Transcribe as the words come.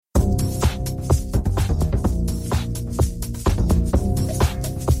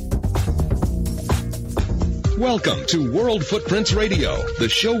Welcome to World Footprints Radio, the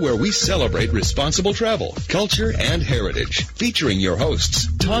show where we celebrate responsible travel, culture, and heritage. Featuring your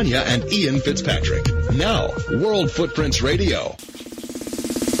hosts, Tanya and Ian Fitzpatrick. Now, World Footprints Radio.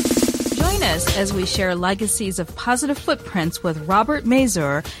 Join us as we share legacies of positive footprints with Robert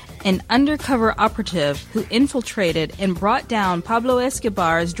Mazur, an undercover operative who infiltrated and brought down Pablo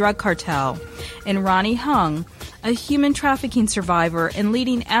Escobar's drug cartel, and Ronnie Hung, a human trafficking survivor and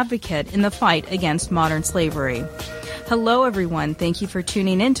leading advocate in the fight against modern slavery. Hello, everyone. Thank you for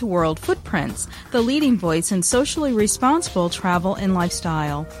tuning in to World Footprints, the leading voice in socially responsible travel and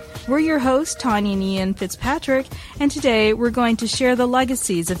lifestyle. We're your hosts, Tanya and Ian Fitzpatrick, and today we're going to share the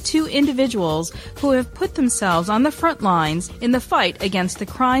legacies of two individuals who have put themselves on the front lines in the fight against the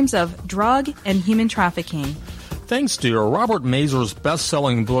crimes of drug and human trafficking. Thanks, dear. Robert Mazur's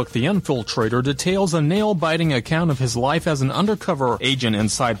best-selling book, The Infiltrator, details a nail-biting account of his life as an undercover agent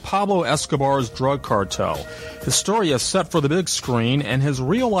inside Pablo Escobar's drug cartel. His story is set for the big screen, and his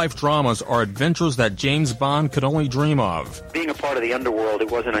real-life dramas are adventures that James Bond could only dream of. Being a part of the underworld, it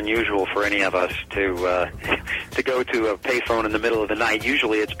wasn't unusual for any of us to go to a payphone in the middle of the night.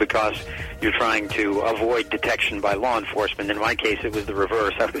 Usually it's because you're trying to avoid detection by law enforcement. In my case, it was the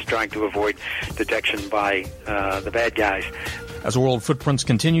reverse. I was trying to avoid detection by the bad guys. As World Footprints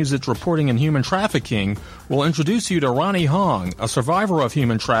continues its reporting in human trafficking, we'll introduce you to Ronnie Hong, a survivor of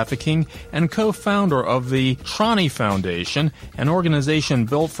human trafficking and co-founder of the Trani Foundation, an organization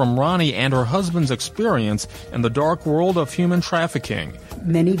built from Ronnie and her husband's experience in the dark world of human trafficking.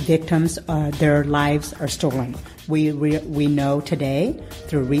 Many victims, their lives are stolen. We know today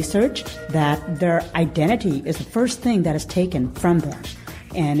through research that their identity is the first thing that is taken from them.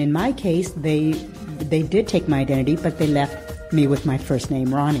 And in my case, they did take my identity, but they left me with my first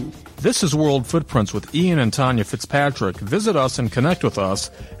name, Ronnie. This is World Footprints with Ian and Tanya Fitzpatrick. Visit us and connect with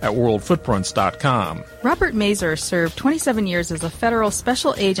us at worldfootprints.com. Robert Mazur served 27 years as a federal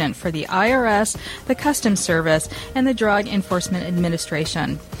special agent for the IRS, the Customs Service, and the Drug Enforcement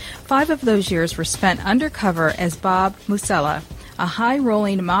Administration. 5 of those years were spent undercover as Bob Musella, a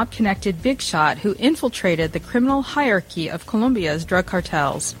high-rolling, mob-connected big shot who infiltrated the criminal hierarchy of Colombia's drug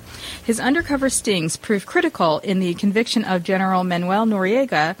cartels. His undercover stings proved critical in the conviction of General Manuel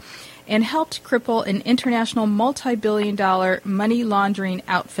Noriega and helped cripple an international multi-billion-dollar money-laundering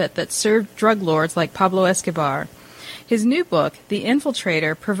outfit that served drug lords like Pablo Escobar. His new book, The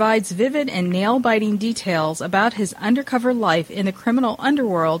Infiltrator, provides vivid and nail-biting details about his undercover life in the criminal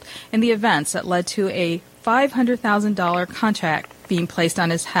underworld and the events that led to a $500,000 contract being placed on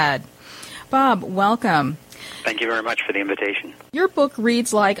his head. Bob, welcome. Thank you very much for the invitation. Your book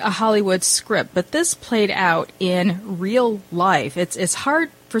reads like a Hollywood script, but this played out in real life. It's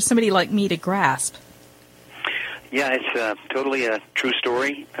hard for somebody like me to grasp. Yeah, it's totally a true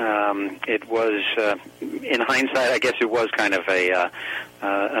story. It was, in hindsight, I guess it was kind of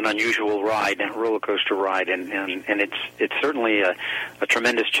an unusual ride, a roller coaster ride, and it's certainly a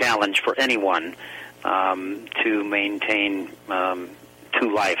tremendous challenge for anyone to maintain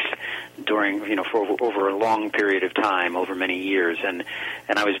two lives during, for over a long period of time, over many years, and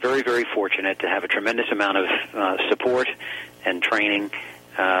I was very, very fortunate to have a tremendous amount of support and training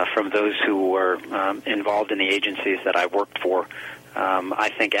from those who were involved in the agencies that I worked for. I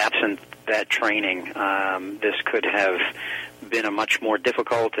think absent that training, this could have been a much more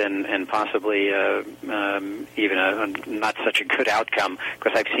difficult and possibly even a not such a good outcome,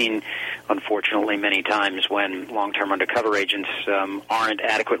 because I've seen, unfortunately, many times when long-term undercover agents aren't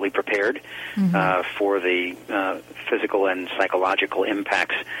adequately prepared for the physical and psychological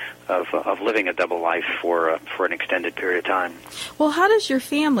impacts of living a double life for an extended period of time. Well, how does your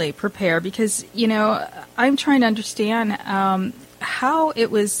family prepare? Because, I'm trying to understand how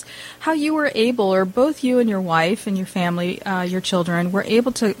you were able, or both you and your wife and your family, your children, were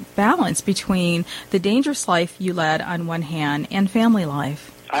able to balance between the dangerous life you led on one hand and family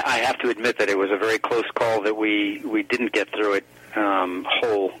life. I have to admit that it was a very close call that we didn't get through it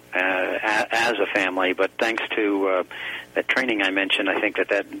whole as a family, but thanks to that training I mentioned, I think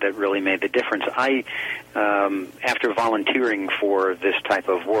that really made the difference. I, after volunteering for this type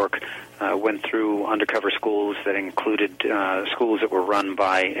of work, went through undercover schools that included schools that were run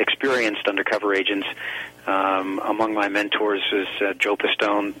by experienced undercover agents. Among my mentors was Joe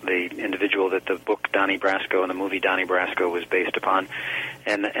Pistone, the individual that the book Donnie Brasco and the movie Donnie Brasco was based upon.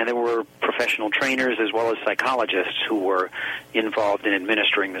 And there were professional trainers as well as psychologists who were involved in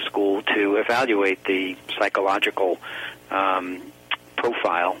administering the school to evaluate the psychological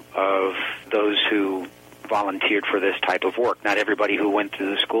profile of those who volunteered for this type of work. Not everybody who went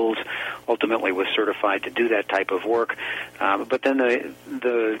through the schools ultimately was certified to do that type of work, but then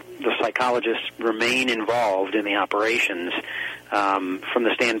the psychologists remain involved in the operations from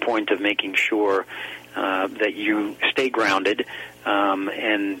the standpoint of making sure that you stay grounded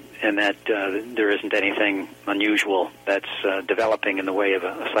and that there isn't anything unusual that's developing in the way of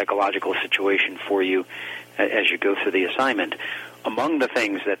a psychological situation for you as you go through the assignment. Among the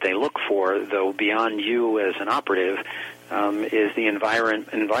things that they look for, though, beyond you as an operative, is the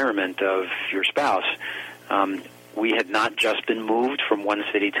environment of your spouse. We had not just been moved from one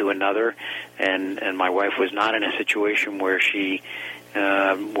city to another, and my wife was not in a situation where she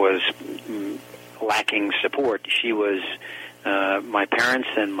was lacking support. She was, my parents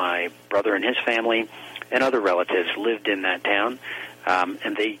and my brother and his family and other relatives lived in that town,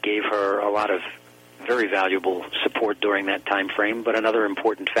 and they gave her a lot of very valuable support during that time frame. But another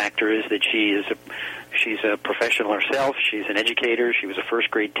important factor is that she's a professional herself. She's an educator. She was a first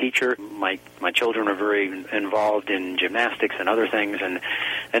grade teacher. My children are very involved in gymnastics and other things,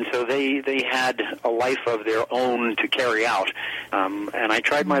 and so they had a life of their own to carry out. And I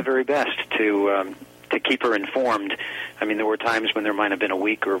tried my very best to keep her informed. I mean, there were times when there might have been a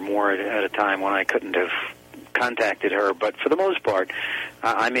week or more at a time when I couldn't have contacted her, but for the most part,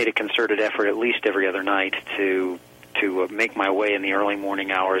 I made a concerted effort at least every other night to make my way in the early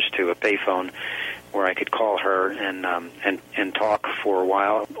morning hours to a payphone where I could call her and talk for a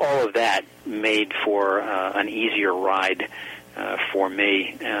while. All of that made for an easier ride for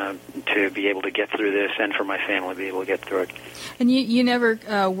me to be able to get through this, and for my family to be able to get through it. And you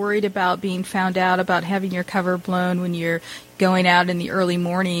never worried about being found out, about having your cover blown when you're going out in the early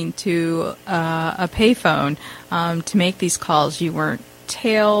morning to a payphone to make these calls? You weren't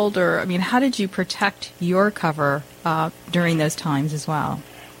tailed, or, I mean, how did you protect your cover during those times as well?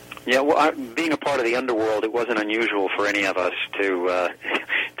 Yeah, well, being a part of the underworld, it wasn't unusual for any of us to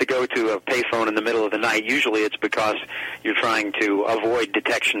go to a payphone in the middle of the night. Usually it's because you're trying to avoid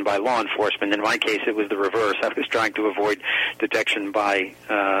detection by law enforcement. In my case, it was the reverse. I was trying to avoid detection by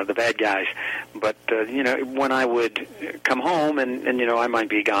the bad guys. But, when I would come home, and I might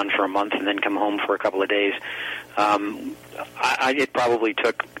be gone for a month and then come home for a couple of days, it probably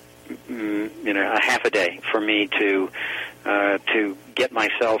took a half a day for me to get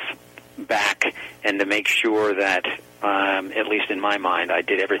myself back and to make sure that, at least in my mind, I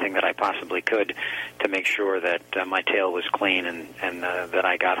did everything that I possibly could to make sure that my tail was clean and that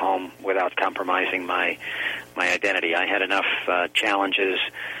I got home without compromising my identity. I had enough challenges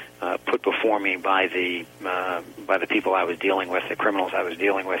put before me by the people I was dealing with, the criminals I was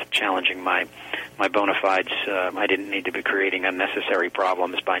dealing with, challenging my bona fides. I didn't need to be creating unnecessary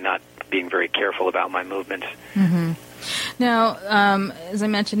problems by not being very careful about my movements. Mm-hmm. Now, as I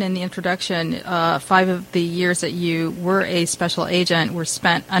mentioned in the introduction, 5 of the years that you were a special agent were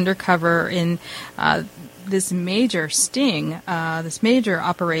spent undercover in this major sting, this major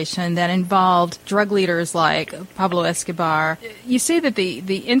operation that involved drug leaders like Pablo Escobar. You say that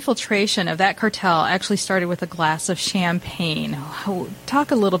the infiltration of that cartel actually started with a glass of champagne. Talk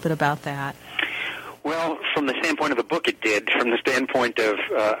a little bit about that. Well, from the standpoint of the book, it did. From the standpoint of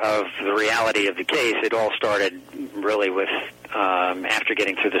the reality of the case, it all started really with after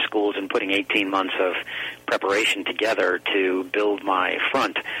getting through the schools and putting 18 months of preparation together to build my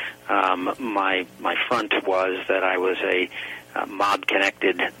front. My front was that I was a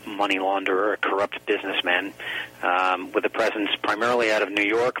mob-connected money launderer, a corrupt businessman, with a presence primarily out of New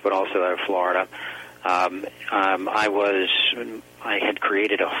York, but also out of Florida. I had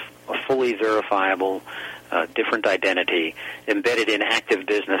created a fully verifiable different identity embedded in active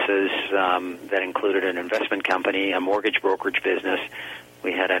businesses that included an investment company, a mortgage brokerage business.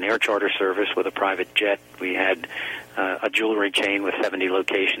 We had an air charter service with a private jet. We had a jewelry chain with 70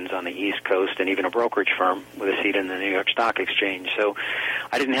 locations on the East Coast, and even a brokerage firm with a seat in the New York Stock Exchange. So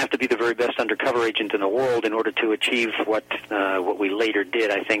I didn't have to be the very best undercover agent in the world in order to achieve what we later did.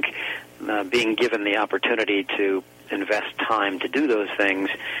 I think being given the opportunity to invest time to do those things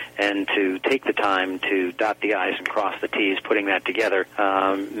and to take the time to dot the I's and cross the T's, putting that together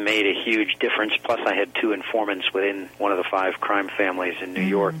made a huge difference. Plus, I had 2 informants within one of the 5 crime families in New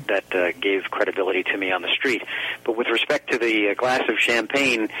York that gave credibility to me on the street. But with respect to the glass of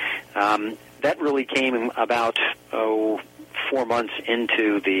champagne, that really came about 4 months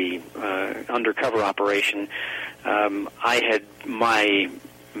into the undercover operation. I had my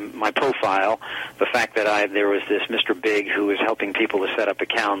profile, the fact that there was this Mr. Big who was helping people to set up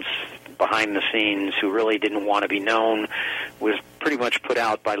accounts behind the scenes, who really didn't want to be known, was pretty much put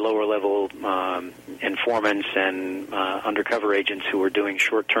out by lower-level informants and undercover agents who were doing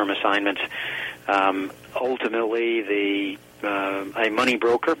short-term assignments. Ultimately, a money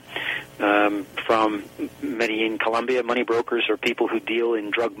broker from Medellin, Colombia. Money brokers are people who deal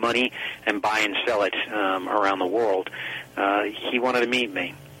in drug money and buy and sell it around the world. He wanted to meet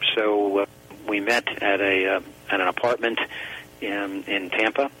me, so we met at an apartment in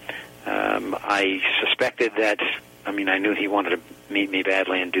Tampa. I suspected that. I knew he wanted to meet me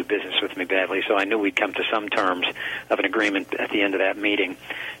badly and do business with me badly, so I knew we'd come to some terms of an agreement at the end of that meeting.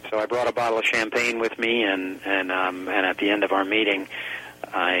 So I brought a bottle of champagne with me, and at the end of our meeting,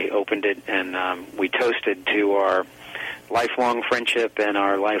 I opened it, and we toasted to our lifelong friendship and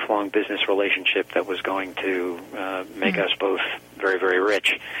our lifelong business relationship that was going to make us both very, very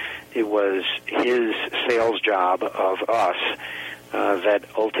rich. It was his sales job of us that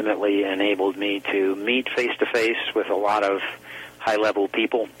ultimately enabled me to meet face-to-face with a lot of high-level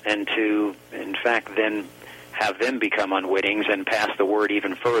people and to, in fact, then have them become unwitting's and pass the word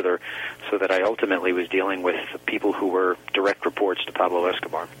even further, so that I ultimately was dealing with people who were direct reports to Pablo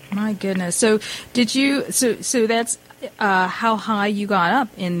Escobar. My goodness. So did you? So that's how high you got up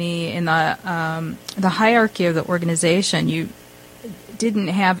in the hierarchy of the organization. You didn't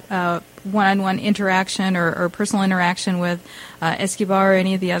have one-on-one interaction or personal interaction with Escobar or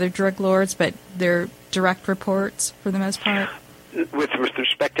any of the other drug lords, but they're direct reports for the most part? With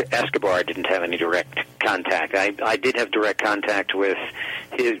respect to Escobar, I didn't have any direct contact. I did have direct contact with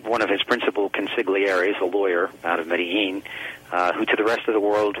one of his principal consigliaries, a lawyer out of Medellin, who to the rest of the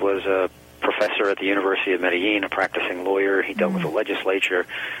world was a professor at the University of Medellin, a practicing lawyer. He dealt with the legislature.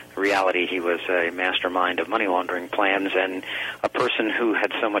 In reality, he was a mastermind of money laundering plans and a person who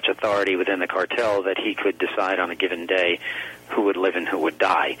had so much authority within the cartel that he could decide on a given day who would live and who would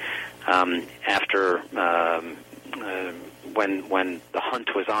die. When the hunt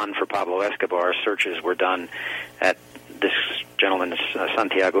was on for Pablo Escobar, searches were done at this gentleman's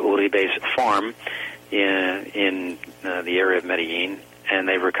Santiago Uribe's farm in the area of Medellin, and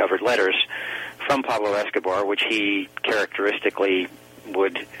they recovered letters from Pablo Escobar, which he characteristically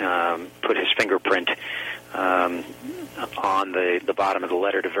would put his fingerprint on the bottom of the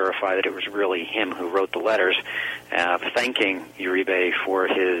letter to verify that it was really him who wrote the letters, thanking Uribe for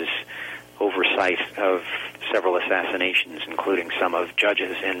his oversight of several assassinations, including some of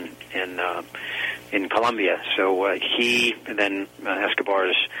judges in Colombia. So he, then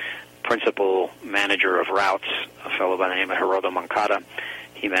Escobar's principal manager of routes, a fellow by the name of Gerardo Moncada,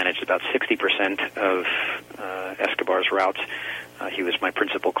 he managed about 60% of Escobar's routes. He was my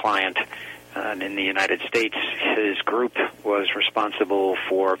principal client. And in the United States, his group was responsible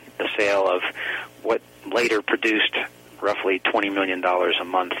for the sale of what later produced roughly $20 million a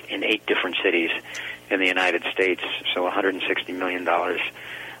month in 8 different cities in the United States, so $160 million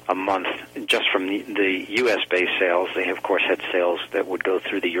a month just from the U.S.-based sales. They, of course, had sales that would go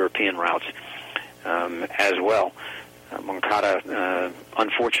through the European routes as well. Moncada,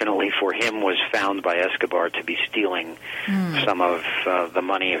 unfortunately for him, was found by Escobar to be stealing some of the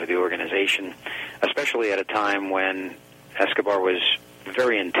money of the organization, especially at a time when Escobar was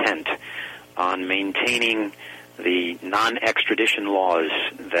very intent on maintaining the non-extradition laws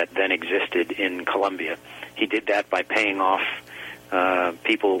that then existed in Colombia. He did that by paying off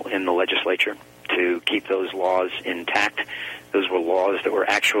people in the legislature to keep those laws intact. Those were laws that were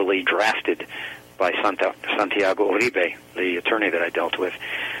actually drafted by Santiago Uribe, the attorney that I dealt with.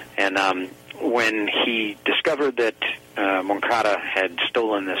 And when he discovered that Moncada had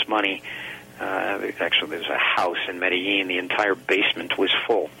stolen this money, actually there was a house in Medellin, the entire basement was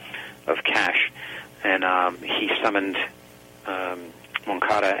full of cash. And he summoned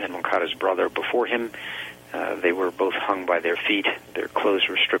Moncada and Moncada's brother before him. They were both hung by their feet. Their clothes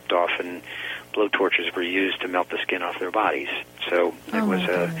were stripped off, and blowtorches were used to melt the skin off their bodies. So it was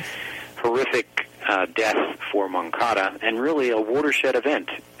a horrific death for Moncada, and really a watershed event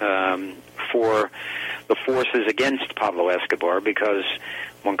for the forces against Pablo Escobar, because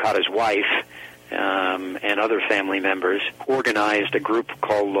Moncada's wife and other family members organized a group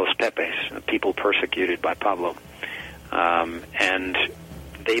called Los Pepes, people persecuted by Pablo. And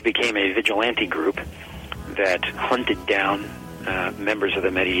they became a vigilante group that hunted down members of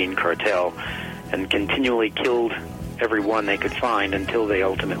the Medellin cartel and continually killed everyone they could find until they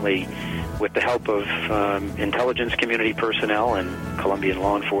ultimately, with the help of intelligence community personnel and Colombian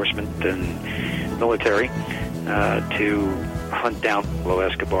law enforcement and military, to hunt down Pablo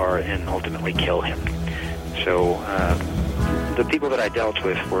Escobar and ultimately kill him. So the people that I dealt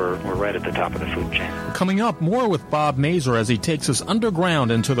with were right at the top of the food chain. Coming up, more with Bob Mazur as he takes us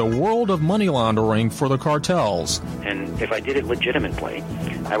underground into the world of money laundering for the cartels. And if I did it legitimately,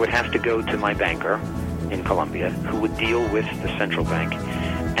 I would have to go to my banker in Colombia, who would deal with the central bank,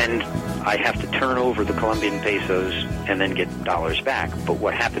 and I have to turn over the Colombian pesos and then get dollars back. But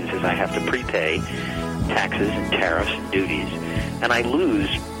what happens is I have to prepay taxes and tariffs and duties, and I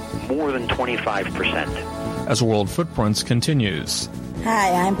lose more than 25%. As World Footprints continues.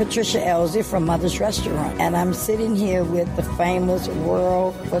 Hi, I'm Patricia Elsie from Mother's Restaurant, and I'm sitting here with the famous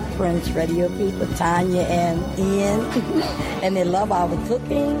World Footprints radio people, Tanya and Ian, and they love our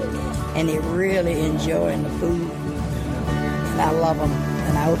cooking, and they really enjoy the food, and I love them,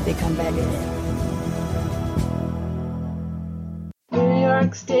 and I hope they come back again. New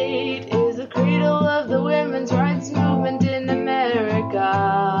York State is the cradle of the women's rights movement in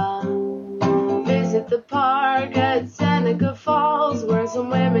America. Visit the park at Seneca Falls, where some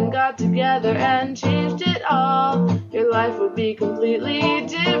women got together and changed it all. Your life would be completely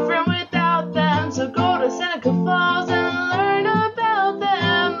different without them. So go to Seneca Falls and learn about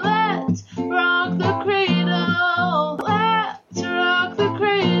them. Let's rock the cradle. Let's rock the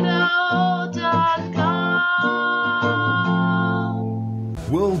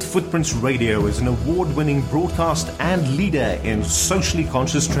cradle.com. World Footprints Radio is an award-winning broadcast and leader in socially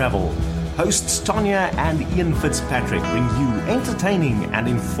conscious travel. Hosts Tanya and Ian Fitzpatrick bring you entertaining and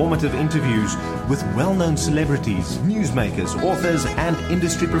informative interviews with well-known celebrities, newsmakers, authors, and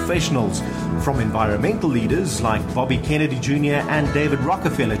industry professionals, from environmental leaders like Bobby Kennedy Jr. and David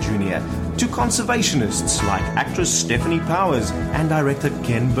Rockefeller Jr. to conservationists like actress Stephanie Powers and director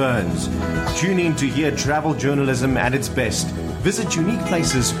Ken Burns. Tune in to hear travel journalism at its best. Visit unique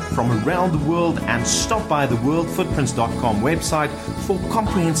places from around the world and stop by the worldfootprints.com website for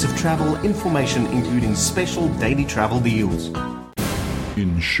comprehensive travel information, including special daily travel deals.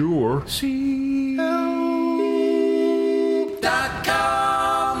 Ensure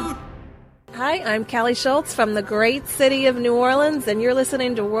Hi, I'm Callie Schultz from the great city of New Orleans, and you're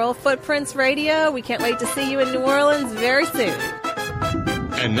listening to World Footprints Radio. We can't wait to see you in New Orleans very soon.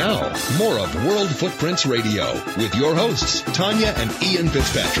 And now, more of World Footprints Radio with your hosts, Tanya and Ian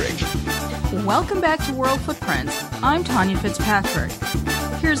Fitzpatrick. Welcome back to World Footprints. I'm Tanya Fitzpatrick.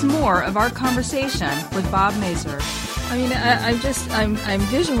 Here's more of our conversation with Bob Mazur. I mean, I'm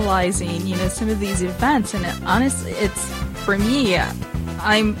visualizing, some of these events, and honestly, it's, for me,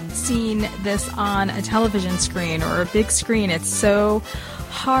 I'm seeing this on a television screen or a big screen. It's so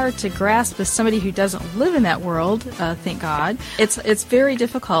hard to grasp as somebody who doesn't live in that world, thank God. It's very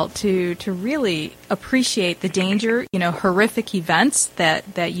difficult to really appreciate the danger, horrific events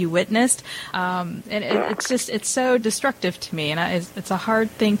that you witnessed. And it's so destructive to me, and it's a hard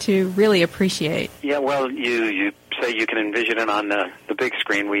thing to really appreciate. Yeah, well, you say you can envision it on the big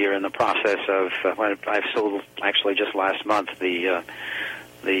screen. We are in the process of, I've sold actually just last month the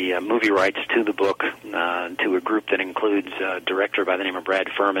movie rights to the book to a group that includes a director by the name of Brad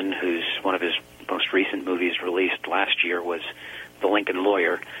Furman, who's one of his most recent movies released last year was The Lincoln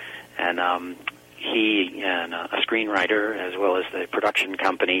Lawyer, and he and a screenwriter as well as the production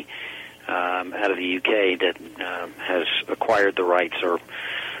company out of the UK that has acquired the rights are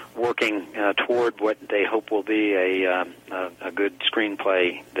working toward what they hope will be a good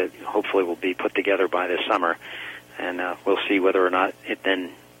screenplay that hopefully will be put together by this summer. And we'll see whether or not it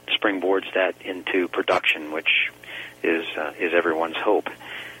then springboards that into production, which is everyone's hope.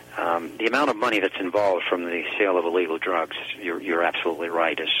 The amount of money that's involved from the sale of illegal drugs, you're absolutely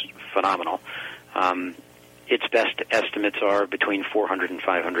right, is phenomenal. Its best estimates are between 400 and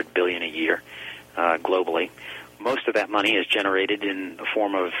 500 billion a year globally. Most of that money is generated in the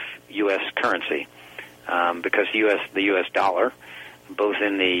form of U.S. currency because the U.S. dollar, both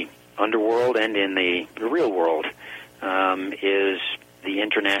in the underworld and in the real world, is the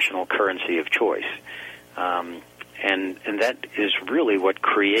international currency of choice. And that is really what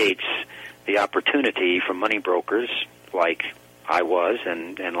creates the opportunity for money brokers like I was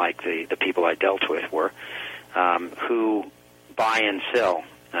and like the people I dealt with were, who buy and sell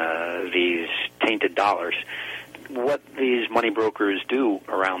these tainted dollars. What these money brokers do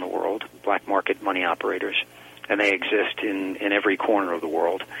around the world, black market money operators, and they exist in every corner of the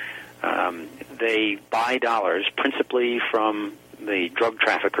world, they buy dollars principally from the drug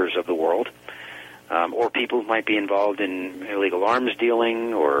traffickers of the world, or people who might be involved in illegal arms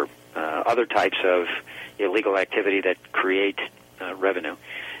dealing or other types of illegal activity that create revenue.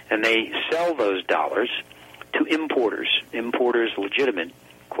 And they sell those dollars to importers, legitimate,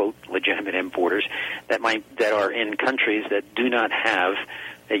 quote, legitimate importers that are in countries that do not have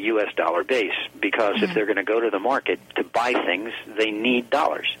a U.S. dollar base, because if they're going to go to the market to buy things, they need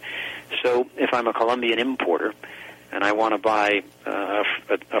dollars. So if I'm a Colombian importer and I want to buy a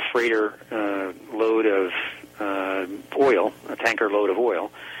freighter load of oil, a tanker load of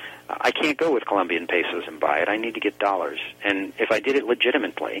oil, I can't go with Colombian pesos and buy it. I need to get dollars. And if I did it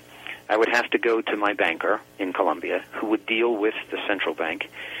legitimately, I would have to go to my banker in Colombia, who would deal with the central bank,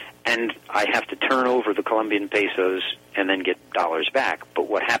 and I have to turn over the Colombian pesos and then get dollars back. But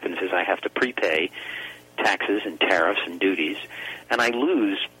what happens is I have to prepay taxes and tariffs and duties, and I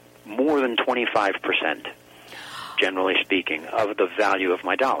lose more than 25%, generally speaking, of the value of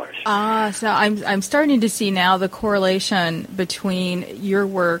my dollars. So I'm starting to see now the correlation between your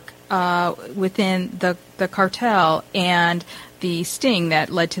work within the cartel and the sting that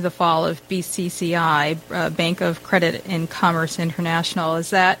led to the fall of BCCI, Bank of Credit and Commerce International.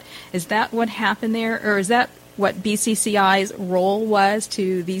 Is that what happened there, or is that what BCCI's role was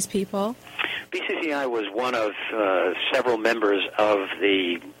to these people? BCCI was one of several members of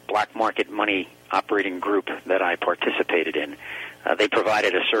the black market money operating group that I participated in. They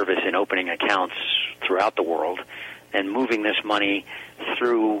provided a service in opening accounts throughout the world and moving this money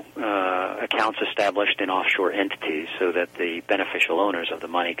through accounts established in offshore entities so that the beneficial owners of the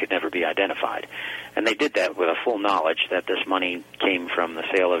money could never be identified. And they did that with a full knowledge that this money came from the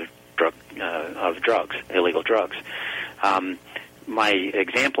sale of drugs, illegal drugs. My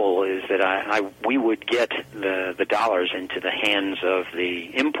example is that we would get the dollars into the hands of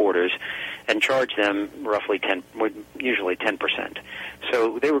the importers and charge them usually 10%.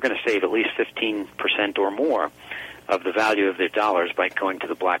 So they were going to save at least 15% or more of the value of their dollars by going to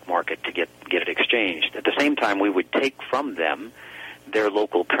the black market to get it exchanged. At the same time, we would take from them their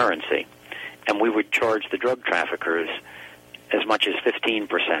local currency, and we would charge the drug traffickers as much as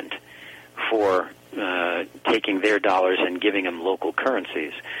 15% for taking their dollars and giving them local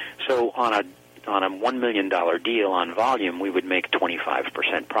currencies. So on a $1 million deal on volume, we would make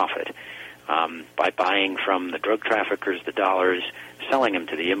 25% profit by buying from the drug traffickers the dollars, selling them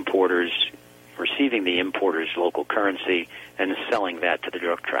to the importers, receiving the importers' local currency, and selling that to the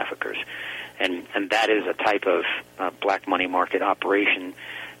drug traffickers. And that is a type of black money market operation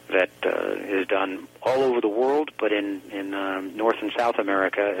that is done all over the world, but in North and South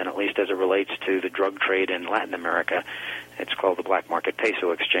America, and at least as it relates to the drug trade in Latin America, it's called the black market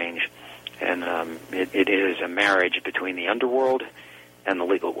peso exchange. And it is a marriage between the underworld and the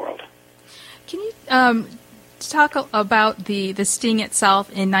legal world. Can you talk about the sting itself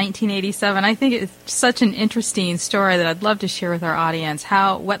in 1987? I think it's such an interesting story that I'd love to share with our audience.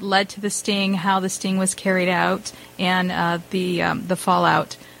 What led to the sting, how the sting was carried out, and the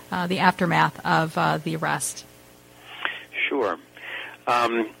fallout, the aftermath of the arrest. Sure.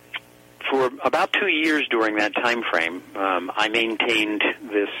 For about 2 years during that time frame, I maintained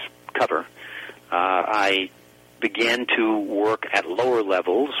this cover. I began to work at lower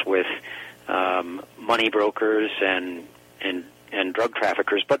levels with money brokers and drug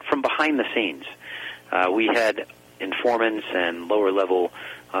traffickers, but from behind the scenes. We had informants and lower-level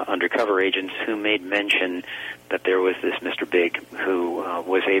undercover agents who made mention that there was this Mr. Big who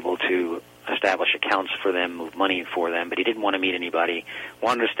was able to establish accounts for them, move money for them, but he didn't want to meet anybody,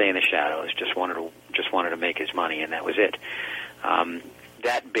 wanted to stay in the shadows, just wanted to make his money, and that was it.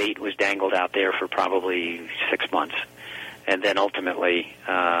 That bait was dangled out there for probably 6 months, and then ultimately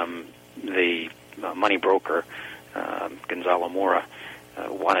the money broker, Gonzalo Mora,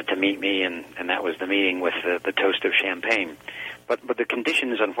 wanted to meet me, and that was the meeting with the toast of champagne. But the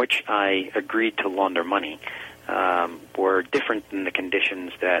conditions on which I agreed to launder money were different than the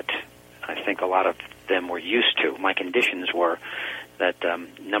conditions that I think a lot of them were used to. My conditions were that,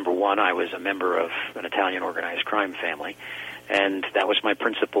 number one, I was a member of an Italian organized crime family, and that was my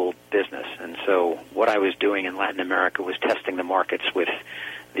principal business. And so what I was doing in Latin America was testing the markets with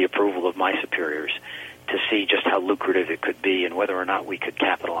the approval of my superiors to see just how lucrative it could be and whether or not we could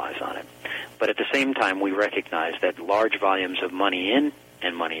capitalize on it. But at the same time, we recognized that large volumes of money in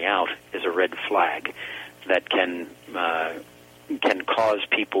and money out is a red flag that can cause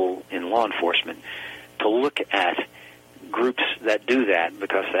people in law enforcement to look at groups that do that,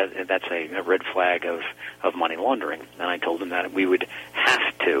 because that's a red flag of money laundering. And I told them that we would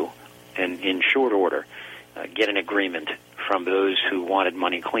have to, and in short order, get an agreement from those who wanted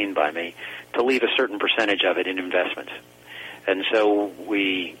money cleaned by me to leave a certain percentage of it in investments. And so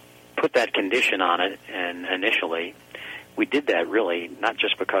we put that condition on it, and initially we did that really not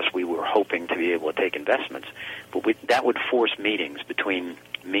just because we were hoping to be able to take investments, but that would force meetings between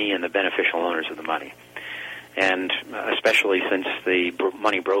me and the beneficial owners of the money. And especially since the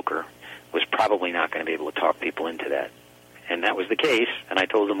money broker was probably not going to be able to talk people into that. And that was the case, and I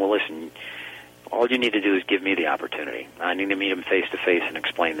told them, well, listen, all you need to do is give me the opportunity. I need to meet them face-to-face and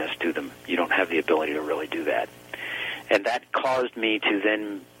explain this to them. You don't have the ability to really do that. And that caused me to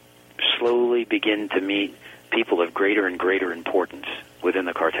then slowly begin to meet people of greater and greater importance within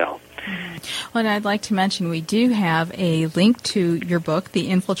the cartel. Well, and I'd like to mention we do have a link to your book, The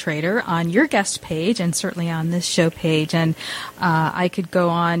Infiltrator, on your guest page and certainly on this show page. And I could go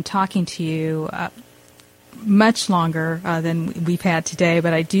on talking to you much longer than we've had today,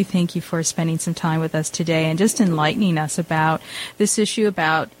 but I do thank you for spending some time with us today and just enlightening us about this issue,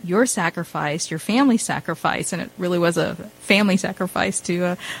 about your sacrifice, your family sacrifice, and it really was a family sacrifice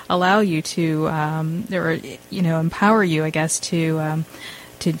to allow you to, empower you, I guess, to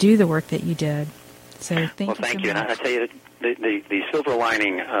do the work that you did. So thank you. And I tell you, the silver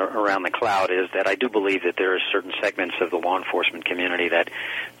lining around the cloud is that I do believe that there are certain segments of the law enforcement community that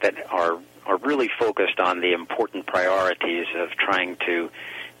are really focused on the important priorities of trying to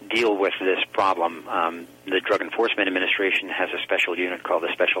deal with this problem. The Drug Enforcement Administration has a special unit called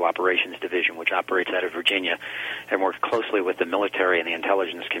the Special Operations Division, which operates out of Virginia and works closely with the military and the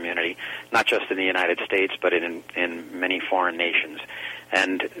intelligence community, not just in the United States, but in many foreign nations.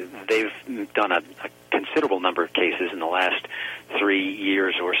 And they've done a considerable number of cases in the last 3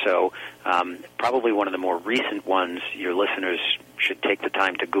 years or so. Probably one of the more recent ones your listeners should take the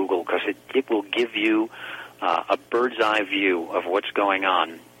time to Google, because it will give you a bird's-eye view of what's going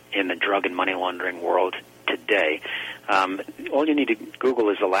on in the drug and money laundering world today. All you need to Google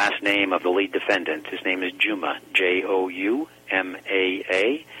is the last name of the lead defendant. His name is Jouma, Joumaa,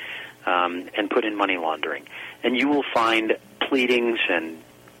 and put in money laundering. And you will find pleadings and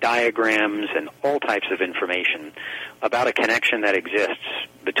diagrams and all types of information about a connection that exists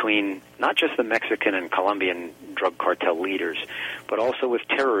between not just the Mexican and Colombian drug cartel leaders, but also with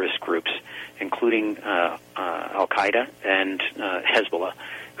terrorist groups, including Al-Qaeda and Hezbollah,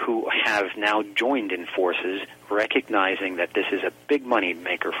 who have now joined in forces, recognizing that this is a big money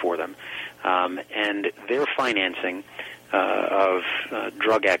maker for them, and their financing of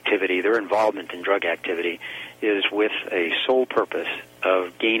drug activity, their involvement in drug activity, is with a sole purpose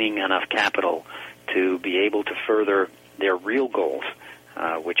of gaining enough capital to be able to further their real goals,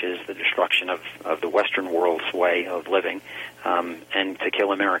 which is the destruction of the Western world's way of living, and to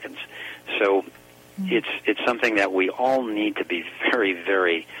kill Americans. So it's something that we all need to be very,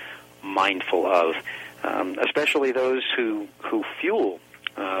 very mindful of, especially those who fuel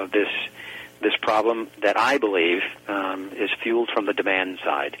this problem that I believe is fueled from the demand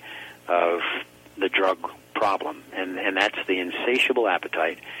side of the drug problem, and that's the insatiable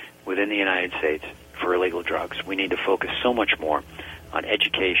appetite within the United States for illegal drugs. We need to focus so much more on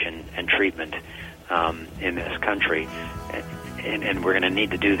education and treatment in this country, and we're going to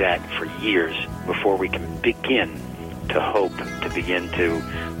need to do that for years before we can begin to hope to begin to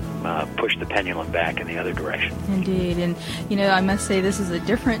push the pendulum back in the other direction. Indeed. And, I must say this is a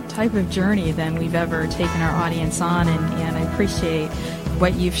different type of journey than we've ever taken our audience on, and I appreciate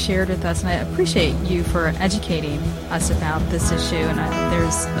what you've shared with us, and I appreciate you for educating us about this issue. And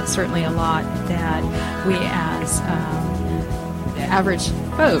there's certainly a lot that we as average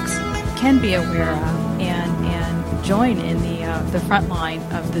folks can be aware of and join in the front line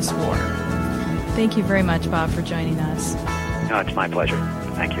of this war. Thank you very much, Bob, for joining us. No, it's my pleasure.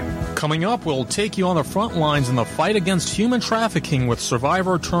 Thank you. Coming up, we'll take you on the front lines in the fight against human trafficking with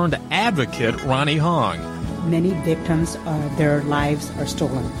survivor-turned-advocate Ronnie Hong. Many victims, their lives are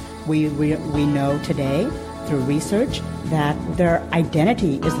stolen. We know today through research that their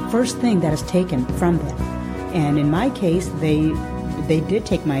identity is the first thing that is taken from them. And in my case, they did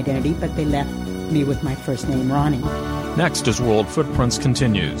take my identity, but they left me with my first name, Ronnie. Next as World Footprints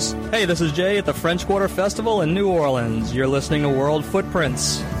continues. Hey, this is Jay at the French Quarter Festival in New Orleans. You're listening to World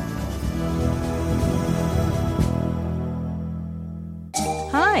Footprints.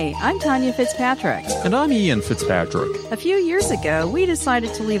 Hi, I'm Tanya Fitzpatrick. And I'm Ian Fitzpatrick. A few years ago, we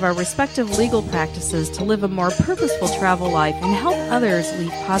decided to leave our respective legal practices to live a more purposeful travel life and help others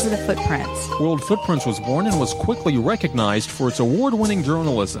leave positive footprints. World Footprints was born and was quickly recognized for its award-winning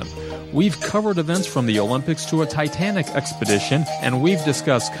journalism. We've covered events from the Olympics to a Titanic expedition, and we've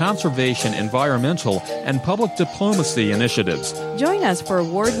discussed conservation, environmental, and public diplomacy initiatives. Join us for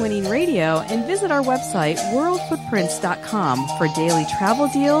award-winning radio and visit our website, worldfootprints.com, for daily travel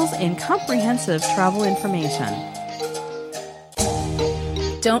deals and comprehensive travel information.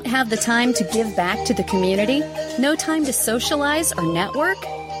 Don't have the time to give back to the community? No time to socialize or network?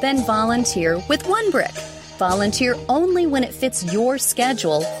 Then volunteer with OneBrick. Volunteer only when it fits your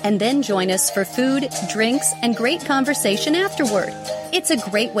schedule, and then join us for food, drinks, and great conversation afterward. It's a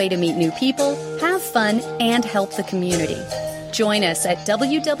great way to meet new people, have fun, and help the community. Join us at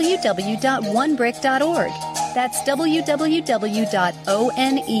www.onebrick.org. That's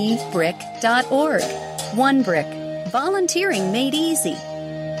www.onebrick.org. One Brick. Volunteering made easy.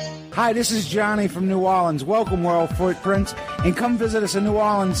 Hi, this is Johnny from New Orleans. Welcome, World Footprints, and come visit us in New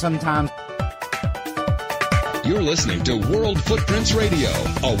Orleans sometime. You're listening to World Footprints Radio,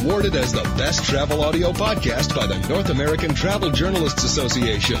 awarded as the best travel audio podcast by the North American Travel Journalists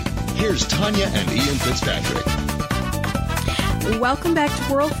Association. Here's Tanya and Ian Fitzpatrick. Welcome back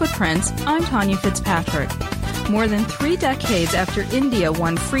to World Footprints. I'm Tanya Fitzpatrick. More than 3 decades after India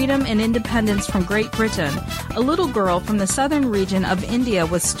won freedom and independence from Great Britain, a little girl from the southern region of India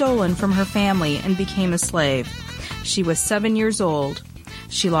was stolen from her family and became a slave. She was 7 years old.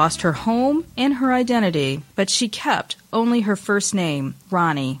 She lost her home and her identity, but she kept only her first name,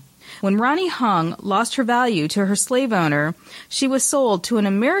 Rani. When Rani Hung lost her value to her slave owner, she was sold to an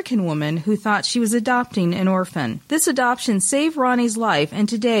American woman who thought she was adopting an orphan. This adoption saved Rani's life, and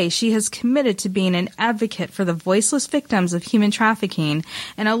today she has committed to being an advocate for the voiceless victims of human trafficking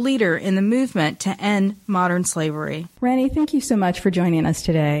and a leader in the movement to end modern slavery. Rani, thank you so much for joining us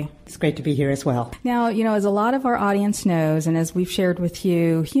today. It's great to be here as well. Now, as a lot of our audience knows, and as we've shared with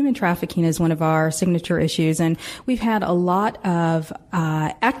you, human trafficking is one of our signature issues, and we've had a lot of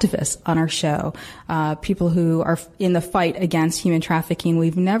activists on our show, people who are in the fight against human trafficking.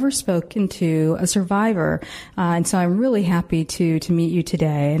 We've never spoken to a survivor, and so I'm really happy to meet you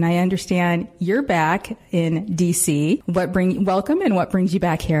today. And I understand you're back in D.C. Welcome, and what brings you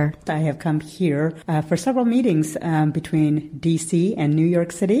back here? I have come here for several meetings between D.C. and New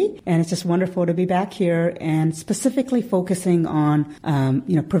York City. And it's just wonderful to be back here and specifically focusing on,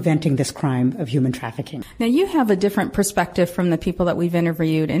 preventing this crime of human trafficking. Now, you have a different perspective from the people that we've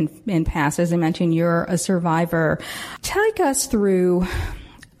interviewed in past. As I mentioned, you're a survivor. Take us through,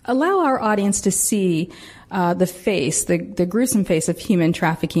 allow our audience to see the gruesome face of human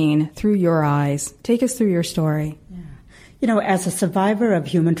trafficking through your eyes. Take us through your story. Yeah. As a survivor of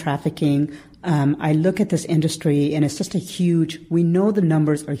human trafficking, I look at this industry and it's just we know the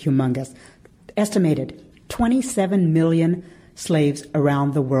numbers are humongous. Estimated 27 million slaves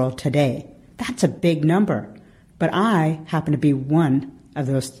around the world today. That's a big number. But I happen to be one of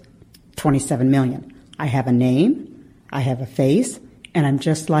those 27 million. I have a name, I have a face, and I'm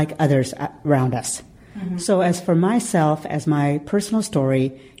just like others around us. Mm-hmm. So as for myself, as my personal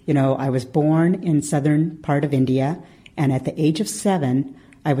story, I was born in southern part of India, and at the age of 7,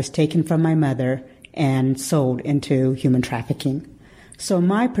 I was taken from my mother and sold into human trafficking. So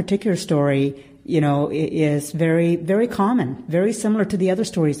my particular story, is very, very common, very similar to the other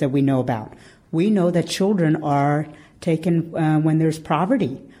stories that we know about. We know that children are taken when there's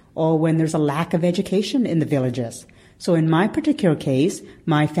poverty or when there's a lack of education in the villages. So in my particular case,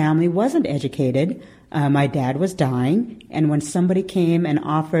 my family wasn't educated. My dad was dying. And when somebody came and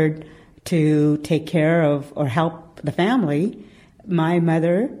offered to take care of or help the family, my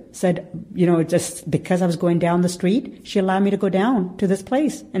mother said, just because I was going down the street, she allowed me to go down to this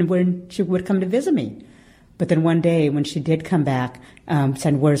place and when she would come to visit me. But then one day when she did come back,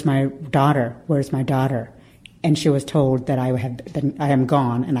 said, where's my daughter? Where's my daughter? And she was told that I am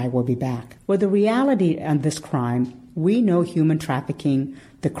gone and I will be back. Well, the reality of this crime, we know human trafficking,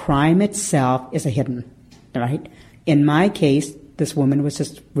 the crime itself is a hidden, right? In my case, this woman was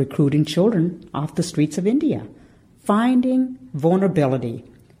just recruiting children off the streets of India. Finding vulnerability,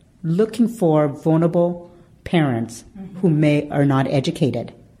 looking for vulnerable parents who are not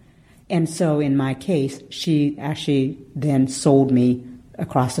educated. And so in my case, she actually then sold me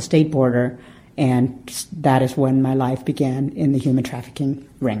across the state border, and that is when my life began in the human trafficking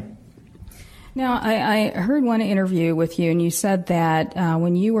ring. Now, I heard one interview with you, and you said that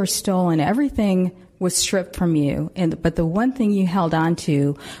when you were stolen, everything was stripped from you, but the one thing you held on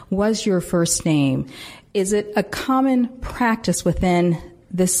to was your first name. Is it a common practice within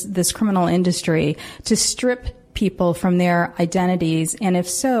this criminal industry to strip people from their identities? And if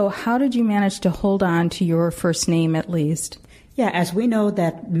so, how did you manage to hold on to your first name at least? Yeah, as we know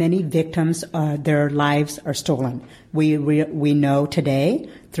that many victims, their lives are stolen. We know today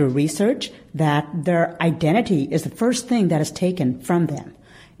through research that their identity is the first thing that is taken from them.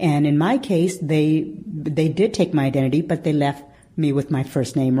 And in my case, they did take my identity, but they left me with my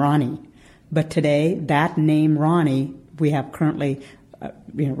first name, Rani. But today, that name, Rani, we have currently,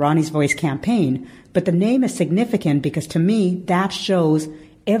 Rani's Voice campaign. But the name is significant because to me, that shows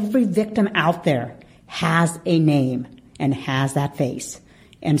every victim out there has a name and has that face.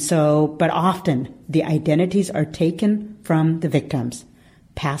 And so, but often the identities are taken from the victims.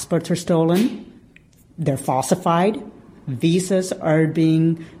 Passports are stolen. They're falsified. Visas are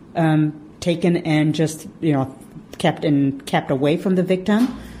being taken and just, kept away from the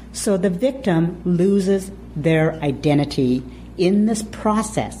victim. So the victim loses their identity in this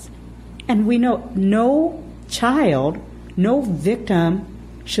process. And we know no child, no victim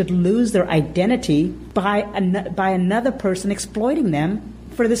should lose their identity by another person exploiting them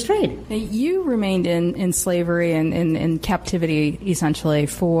for this trade. You remained in slavery and in captivity, essentially,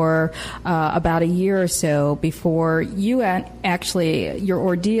 for about a year or so before you your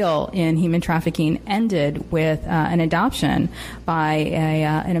ordeal in human trafficking ended with an adoption by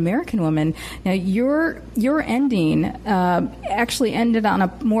an American woman. Now, your ending actually ended on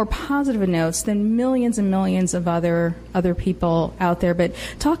a more positive note than millions and millions of other people out there. But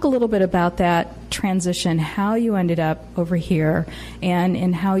talk a little bit about that transition, how you ended up over here, and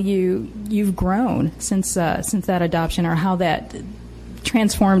how you've grown since that adoption, or how that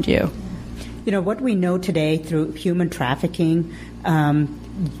transformed you. You know, what we know today through human trafficking,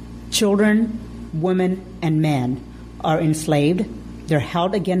 children, women, and men are enslaved. They're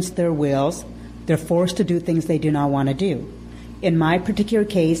held against their wills. They're forced to do things they do not want to do. In my particular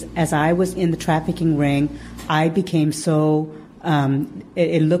case, as I was in the trafficking ring, I became so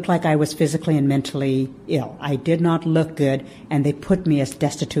it looked like I was physically and mentally ill. I did not look good, and they put me as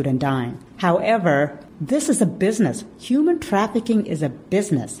destitute and dying. However, this is a business. Human trafficking is a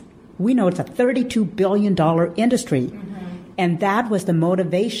business. We know it's a $32 billion industry. Mm-hmm. And that was the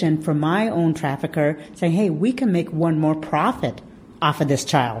motivation for my own trafficker, saying, hey, we can make one more profit off of this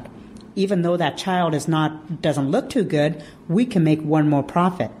child. Even though that child doesn't look too good, we can make one more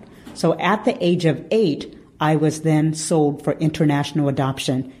profit. So at the age of 8, I was then sold for international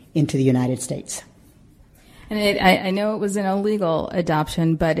adoption into the United States. And I know it was an illegal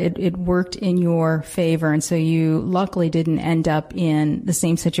adoption, but it worked in your favor, and so you luckily didn't end up in the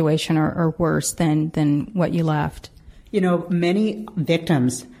same situation or worse than what you left. You know, many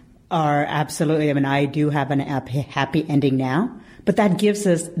victims are absolutely, I do have a happy ending now, but that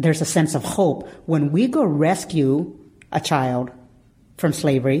there's a sense of hope. When we go rescue a child from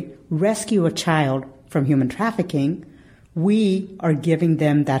slavery, rescue a child from human trafficking, we are giving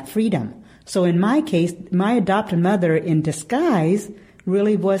them that freedom. So in my case, my adopted mother in disguise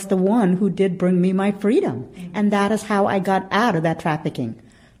really was the one who did bring me my freedom. And that is how I got out of that trafficking.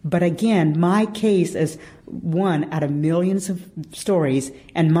 But again, my case is one out of millions of stories,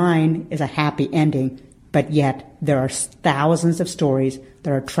 and mine is a happy ending. But yet, there are thousands of stories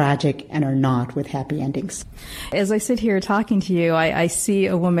that are tragic and are not with happy endings. As I sit here talking to you, I see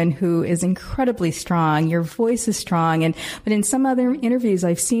a woman who is incredibly strong. Your voice is strong, but in some other interviews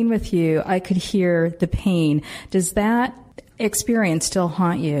I've seen with you, I could hear the pain. Does that experience still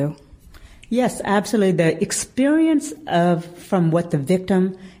haunt you? Yes, absolutely. The experience from what the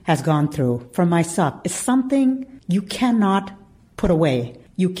victim has gone through, from myself, is something you cannot put away.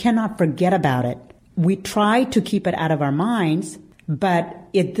 You cannot forget about it. We try to keep it out of our minds, but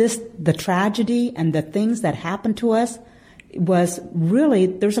the tragedy and the things that happened to us was really,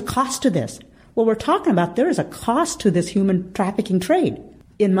 there's a cost to this. What we're talking about, there is a cost to this human trafficking trade.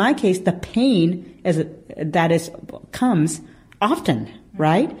 In my case, the pain comes often,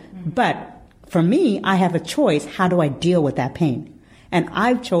 right? Mm-hmm. But for me, I have a choice. How do I deal with that pain? And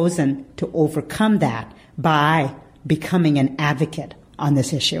I've chosen to overcome that by becoming an advocate on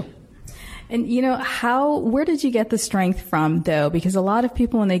this issue. And, where did you get the strength from, though? Because a lot of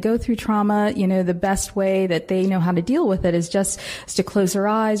people, when they go through trauma, the best way that they know how to deal with it is just to close their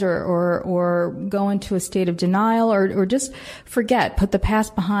eyes or go into a state of denial or just forget, put the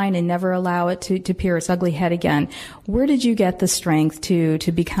past behind and never allow it to peer its ugly head again. Where did you get the strength to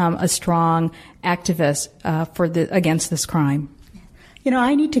become a strong activist against this crime?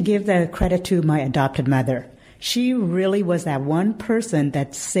 I need to give the credit to my adopted mother. She really was that one person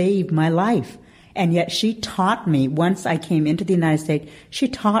that saved my life. And yet she taught me, once I came into the United States, she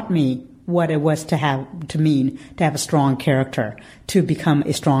taught me what it was to have a strong character, to become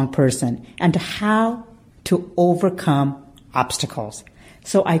a strong person, and how to overcome obstacles.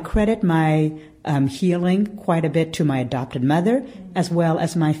 So I credit my healing quite a bit to my adopted mother as well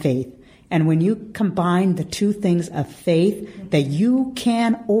as my faith. And when you combine the two things of faith, that you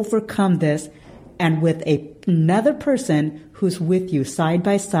can overcome this, and with another person who's with you side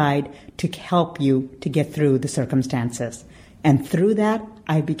by side to help you to get through the circumstances. And through that,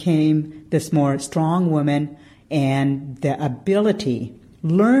 I became this more strong woman, and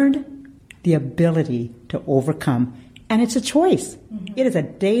learned the ability to overcome. And it's a choice. Mm-hmm. It is a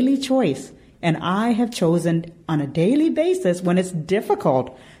daily choice. And I have chosen on a daily basis, when it's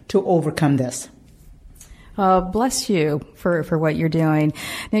difficult, to overcome this. Bless you for what you're doing.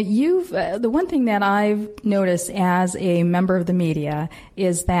 Now, the one thing that I've noticed as a member of the media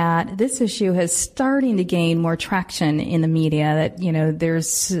is that this issue is starting to gain more traction in the media, that,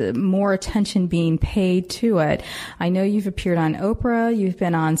 there's more attention being paid to it. I know you've appeared on Oprah, you've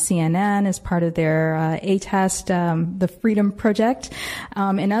been on CNN as part of their A-Test, the Freedom Project,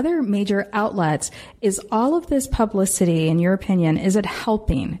 and other major outlets. Is all of this publicity, in your opinion, is it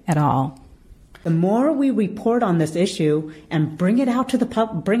helping at all? The more we report on this issue and bring it out to the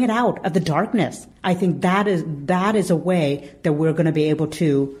bring it out of the darkness, I think that is a way that we're going to be able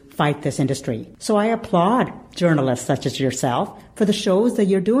to fight this industry. So I applaud journalists such as yourself for the shows that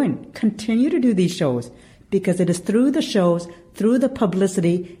you're doing. Continue to do these shows, because it is through the shows, through the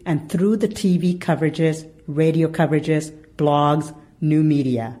publicity, and through the TV coverages, radio coverages, blogs, new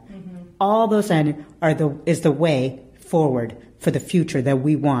media. Mm-hmm. All those is the way forward for the future that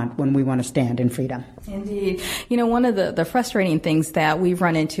we want when we want to stand in freedom. Indeed. One of the frustrating things that we've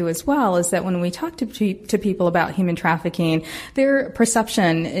run into as well is that when we talk to people about human trafficking, their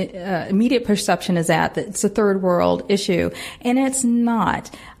perception, immediate perception is that it's a third world issue, and it's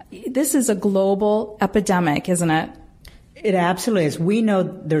not. This is a global epidemic, isn't it? It absolutely is. We know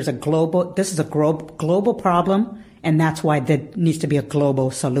this is a global problem, and that's why there needs to be a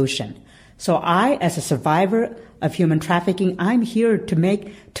global solution. So I, as a survivor of human trafficking, I'm here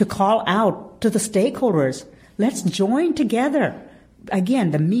to call out to the stakeholders. Let's join together.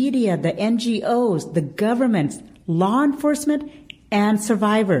 Again, the media, the NGOs, the governments, law enforcement, and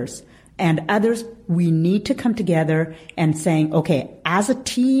survivors and others. We need to come together and saying, okay, as a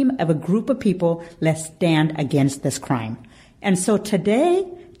team of a group of people, let's stand against this crime. And so today,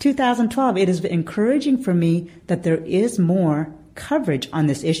 2012, it is encouraging for me that there is more coverage on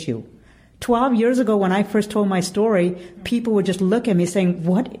this issue. 12 years ago, when I first told my story, people would just look at me saying,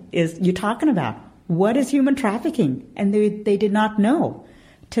 what is you talking about? What is human trafficking? And they did not know.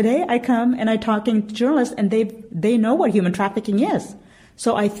 Today, I come and I talking to journalists, and they know what human trafficking is.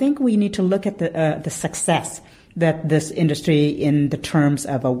 So I think we need to look at the success that this industry, in the terms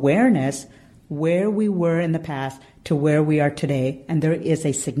of awareness, where we were in the past to where we are today, and there is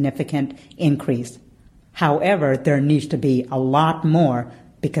a significant increase. However, there needs to be a lot more,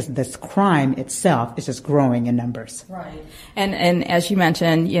 because this crime itself is just growing in numbers. Right. And as you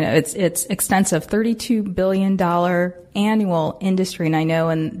mentioned, it's extensive, $32 billion annual industry. And I know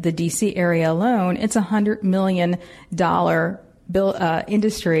in the DC area alone, it's $100 million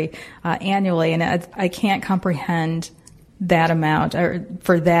industry annually. And I can't comprehend that amount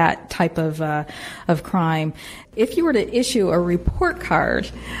for that type of crime. If you were to issue a report card,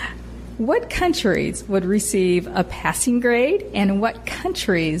 what countries would receive a passing grade and what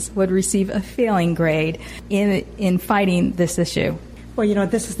countries would receive a failing grade in fighting this issue? Well,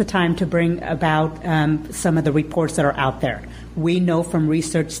 this is the time to bring about some of the reports that are out there. We know from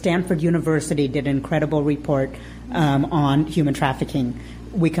research, Stanford University did an incredible report on human trafficking.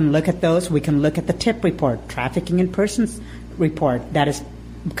 We can look at those. We can look at the TIP report, Trafficking in Persons report, that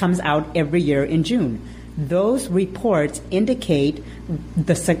comes out every year in June. Those reports indicate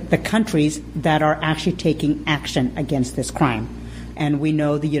the countries that are actually taking action against this crime. And we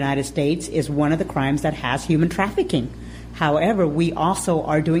know the United States is one of the crimes that has human trafficking. However, we also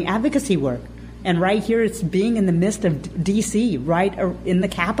are doing advocacy work. And right here, it's being in the midst of D.C., right in the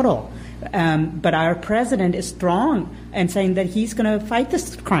Capitol. But our president is strong and saying that he's going to fight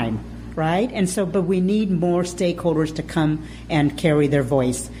this crime, right? And so, but we need more stakeholders to come and carry their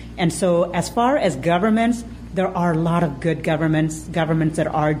voice. And so as far as governments, there are a lot of good governments that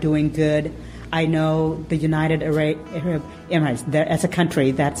are doing good. I know the United Arab Emirates, as a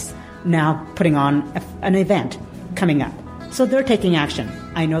country, that's now putting on an event coming up. So they're taking action.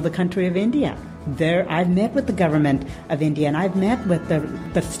 I know the country of India. I've met with the government of India, and I've met with the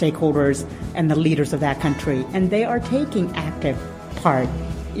stakeholders and the leaders of that country, and they are taking active part,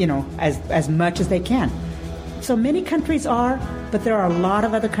 as much as they can. So many countries are, but there are a lot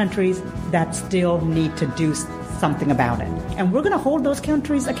of other countries that still need to do something about it. And we're going to hold those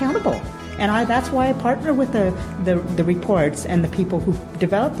countries accountable. And that's why I partner with the reports and the people who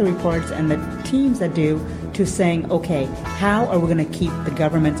develop the reports and the teams that do, to saying, okay, how are we going to keep the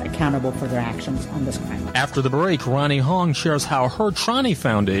governments accountable for their actions on this crime? After the break, Ronnie Hong shares how her Trani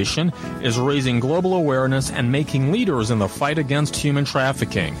Foundation is raising global awareness and making leaders in the fight against human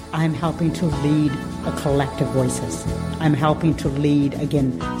trafficking. I'm helping to lead a collective voices. I'm helping to lead,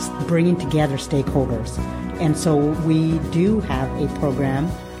 again, bringing together stakeholders. And so we do have a program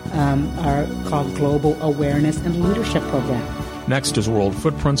called Global Awareness and Leadership Program. Next as World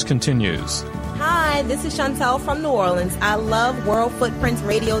Footprints continues. Hi, this is Chantel from New Orleans. I love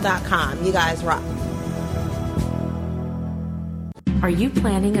WorldFootprintsRadio.com. You guys rock. Are you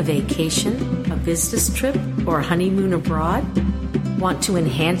planning a vacation, a business trip, or a honeymoon abroad? Want to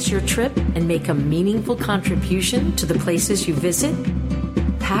enhance your trip and make a meaningful contribution to the places you visit?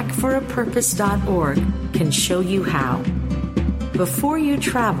 packforapurpose.org can show you how. Before you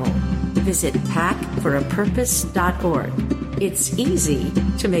travel, visit packforapurpose.org. It's easy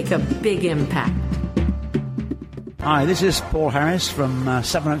to make a big impact. Hi, this is Paul Harris from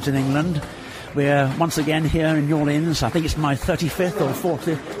Sevenoaks in England. We're once again here in New Orleans. I think it's my 35th or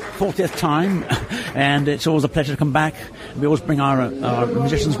 40th time, and it's always a pleasure to come back. We always bring our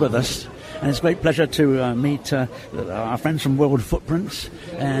musicians with us, and it's a great pleasure to meet our friends from World Footprints,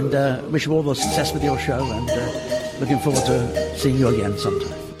 and wish you all the success with your show, and looking forward to seeing you again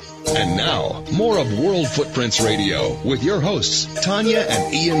sometime. And now, more of World Footprints Radio with your hosts, Tanya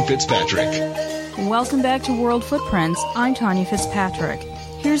and Ian Fitzpatrick. Welcome back to World Footprints. I'm Tanya Fitzpatrick.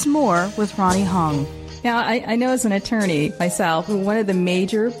 Here's more with Ronnie Hung. Now, I know as an attorney myself, one of the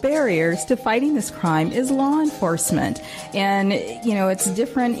major barriers to fighting this crime is law enforcement. And, you know, it's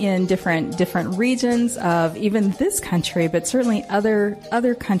different in different regions of even this country, but certainly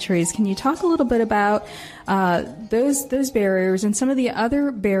other countries. Can you talk a little bit about those barriers and some of the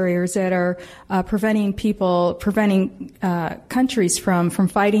other barriers that are preventing countries from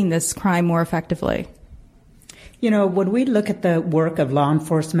fighting this crime more effectively? You know, when we look at the work of law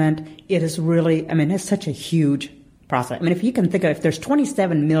enforcement, it is really, it's such a huge process. If you can think of, if there's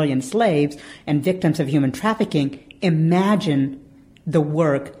 27 million slaves and victims of human trafficking, imagine the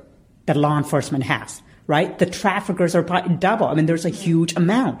work that law enforcement has, right? The traffickers are probably double. There's a huge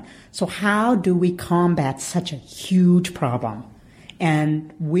amount. So how do we combat such a huge problem?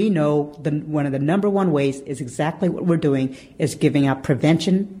 And we know one of the number one ways is exactly what we're doing, is giving out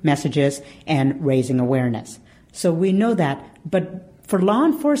prevention messages and raising awareness. So we know that, but for law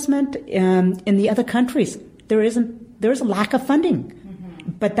enforcement in the other countries, there's a lack of funding.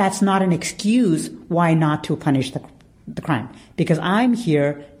 Mm-hmm. But that's not an excuse why not to punish the crime. Because I'm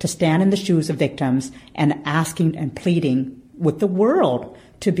here to stand in the shoes of victims and asking and pleading with the world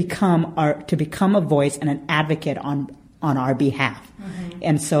to become a voice and an advocate on our behalf. Mm-hmm.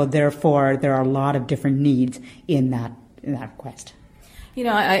 And so therefore there are a lot of different needs in that quest. You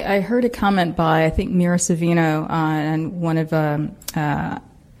know, I heard a comment by, I think, Mira Savino on one of the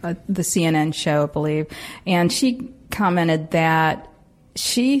CNN show, I believe, and she commented that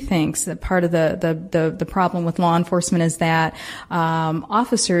she thinks that part of the problem with law enforcement is that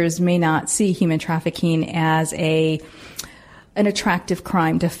officers may not see human trafficking as an attractive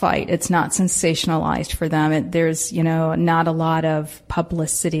crime to fight. It's not sensationalized for them. There's, not a lot of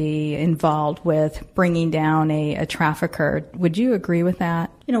publicity involved with bringing down a trafficker. Would you agree with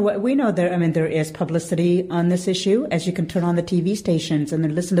that? We know there is publicity on this issue. As you can turn on the TV stations and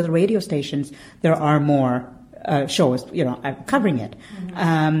then listen to the radio stations, there are more shows, covering it.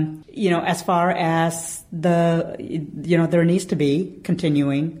 Mm-hmm. As far as there needs to be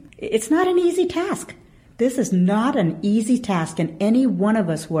continuing, it's not an easy task. This is not an easy task, and any one of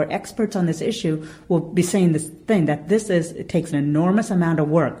us who are experts on this issue will be saying this thing, that it takes an enormous amount of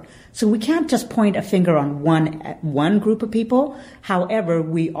work. So we can't just point a finger on one group of people. However,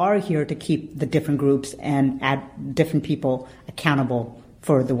 we are here to keep the different groups and add different people accountable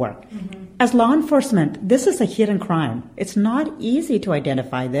for the work. Mm-hmm. As law enforcement, this is a hidden crime. It's not easy to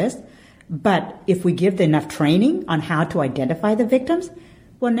identify this, but if we give enough training on how to identify the victims,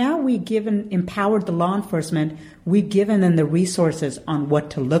 well, now we've empowered the law enforcement. We've given them the resources on what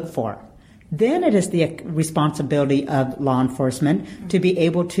to look for. Then it is the responsibility of law enforcement to be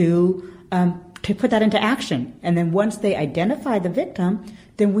able to put that into action. And then once they identify the victim,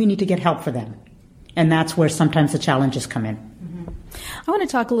 then we need to get help for them. And that's where sometimes the challenges come in. I want to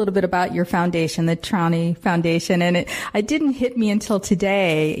talk a little bit about your foundation, the Trani Foundation, and it didn't hit me until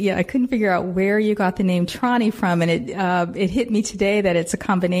today. Yeah, I couldn't figure out where you got the name Trani from, and it hit me today that it's a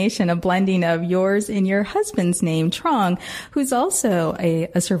combination, a blending of yours and your husband's name, Trong, who's also a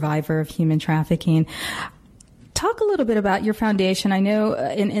survivor of human trafficking. Talk a little bit about your foundation. I know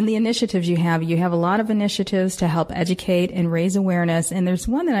in the initiatives you have a lot of initiatives to help educate and raise awareness, and there's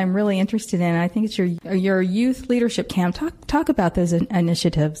one that I'm really interested in. I think it's your youth leadership camp. Talk about those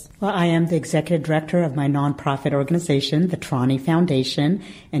initiatives. Well, I am the executive director of my nonprofit organization, the Trani Foundation,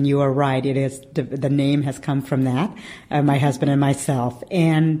 and you are right. It is the name has come from that, my husband and myself.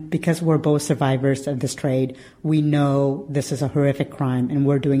 And because we're both survivors of this trade, we know this is a horrific crime, and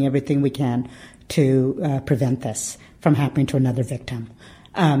we're doing everything we can to prevent this from happening to another victim.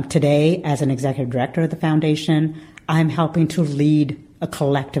 Today, as an executive director of the foundation, I'm helping to lead a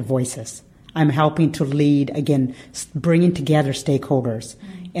collective voices. I'm helping to lead, again, bringing together stakeholders.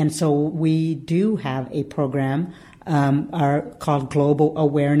 And so we do have a program are called Global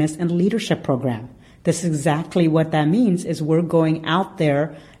Awareness and Leadership Program. This is exactly what that means, is we're going out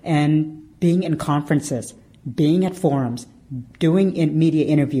there and being in conferences, being at forums, doing media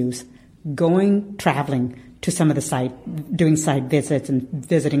interviews, traveling to some of the doing site visits and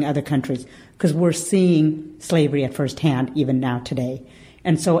visiting other countries, because we're seeing slavery at firsthand even now today.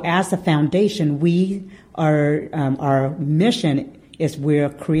 And so as a foundation, our mission is we're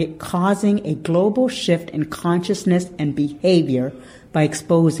causing a global shift in consciousness and behavior by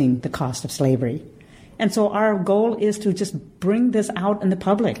exposing the cost of slavery. And so our goal is to just bring this out in the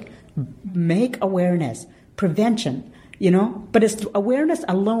public, make awareness, prevention, but awareness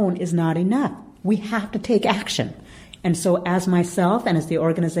alone is not enough. We have to take action. And so as myself and as the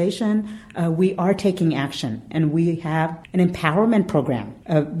organization, we are taking action. And we have an empowerment program,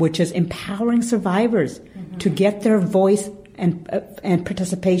 which is empowering survivors to get their voice and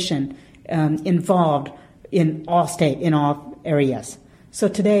participation involved in all areas. So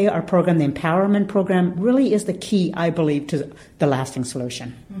today, our program, the Empowerment Program, really is the key, I believe, to the lasting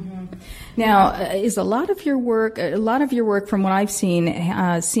solution. Mm-hmm. Now, is a lot of your work from what I've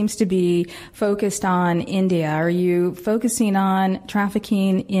seen seems to be focused on India. Are you focusing on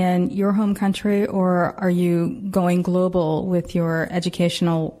trafficking in your home country, or are you going global with your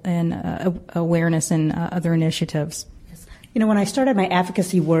educational and awareness and other initiatives? When I started my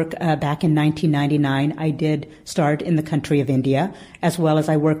advocacy work back in 1999, I did start in the country of India, as well as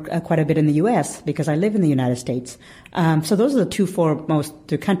I work quite a bit in the U.S. because I live in the United States. So those are the two foremost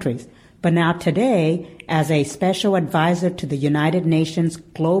countries. But now today, as a special advisor to the United Nations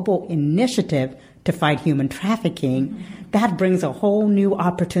Global Initiative to Fight Human Trafficking, that brings a whole new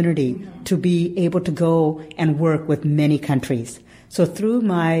opportunity to be able to go and work with many countries. So through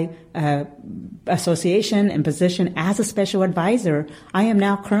my association and position as a special advisor, I am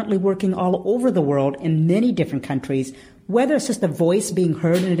now currently working all over the world in many different countries, whether it's just a voice being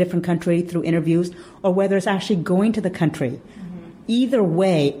heard in a different country through interviews or whether it's actually going to the country. Either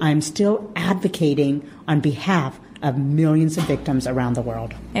way, I'm still advocating on behalf of millions of victims around the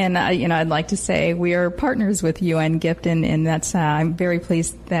world. And, I'd like to say we are partners with UN GIFT, and that's, I'm very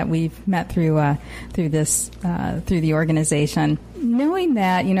pleased that we've met through the organization. Knowing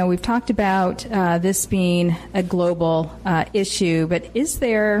that, we've talked about this being a global issue, but is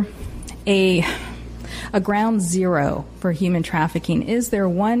there a ground zero for human trafficking? Is there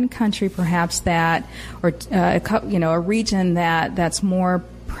one country perhaps that, or a region that's more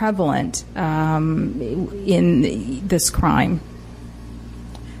prevalent in this crime?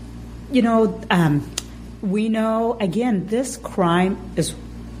 We know, again, this crime is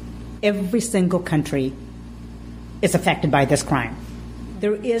every single country is affected by this crime.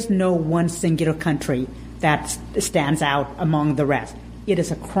 There is no one singular country that stands out among the rest. It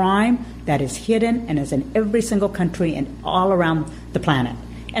is a crime that is hidden and is in every single country and all around the planet.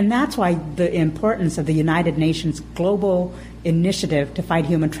 And that's why the importance of the United Nations Global Initiative to Fight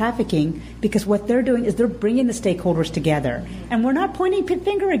Human Trafficking, because what they're doing is they're bringing the stakeholders together. And we're not pointing a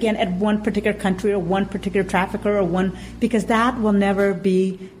finger again at one particular country or one particular trafficker because that will never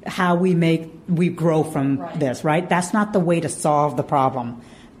be how we grow from this, right? That's not the way to solve the problem.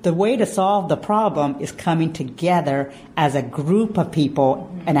 The way to solve the problem is coming together as a group of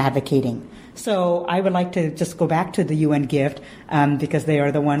people and advocating. So I would like to just go back to the UN GIFT because they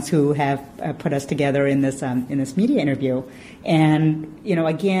are the ones who have put us together in this media interview. And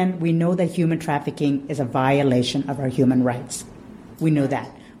again, we know that human trafficking is a violation of our human rights. We know that.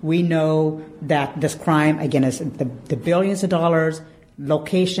 We know that this crime, again, is the billions of dollars.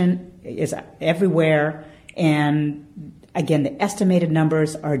 Location is everywhere, and again, the estimated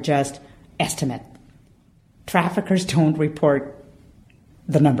numbers are just estimate. Traffickers don't report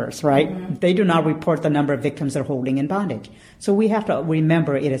the numbers, right? Mm-hmm. They do not report the number of victims they're holding in bondage. So we have to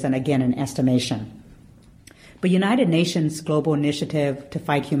remember it is, an estimation. But United Nations Global Initiative to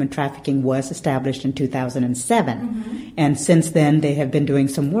Fight Human Trafficking was established in 2007. Mm-hmm. And since then, they have been doing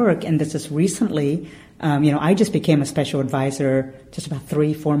some work. And this is recently, I just became a special advisor just about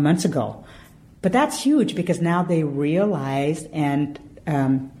 3-4 months ago. But that's huge because now they realize and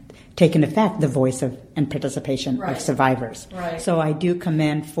take into effect the voice and participation of survivors. Right. So I do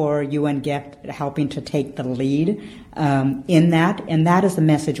commend for UN GIFT helping to take the lead in that, and that is the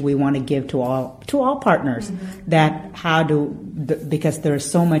message we want to give to all partners. Mm-hmm. Because there is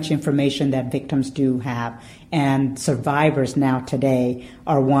so much information that victims do have, and survivors now today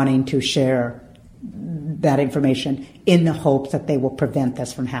are wanting to share that information in the hopes that they will prevent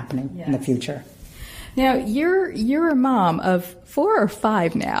this from happening in the future. Now, you're a mom of 4 or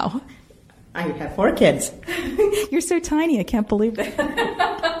 5 now. I have 4 kids. You're so tiny, I can't believe that.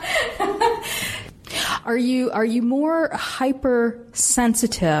 Are you more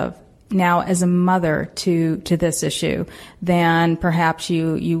hypersensitive now as a mother to this issue than perhaps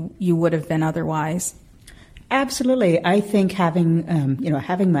you would have been otherwise? Absolutely. I think having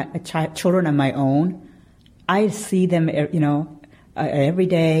my children of my own, I see them every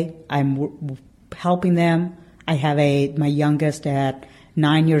day. I'm helping them. I have my youngest at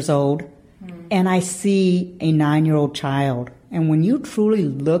 9 years old, and I see a 9-year-old child. And when you truly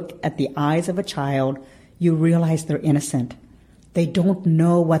look at the eyes of a child, you realize they're innocent. They don't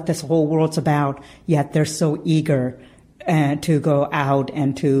know what this whole world's about, yet they're so eager to go out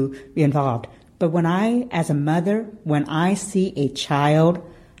and to be involved. But as a mother, when I see a child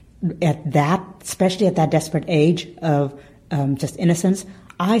especially at that desperate age of just innocence,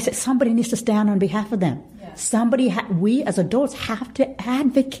 I say somebody needs to stand on behalf of them. Yeah. We as adults have to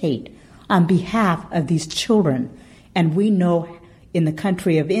advocate on behalf of these children. And we know in the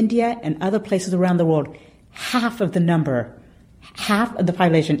country of India and other places around the world, half of the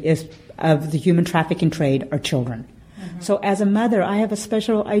population of the human trafficking trade are children. Mm-hmm. So as a mother, I do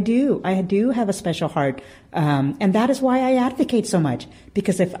have a special heart. And that is why I advocate so much.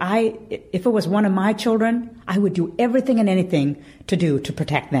 Because if it was one of my children, I would do everything and anything to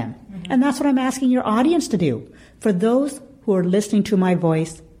protect them. Mm-hmm. And that's what I'm asking your audience to do. For those who are listening to my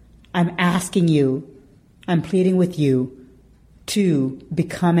voice, I'm pleading with you to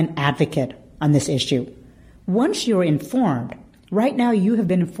become an advocate on this issue. Once you're informed, right now you have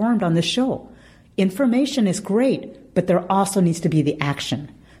been informed on this show. Information is great, but there also needs to be the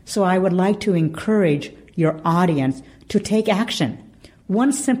action. So I would like to encourage your audience to take action.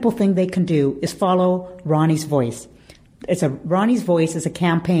 One simple thing they can do is follow Ronnie's Voice. Ronnie's Voice is a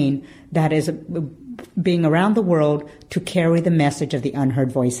campaign that is being around the world to carry the message of the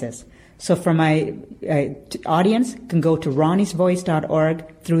unheard voices. So for my audience, can go to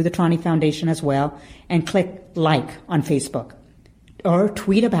ronniesvoice.org through the Trani Foundation as well and click like on Facebook or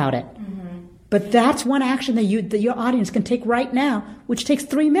tweet about it. Mm-hmm. But that's one action that your audience can take right now, which takes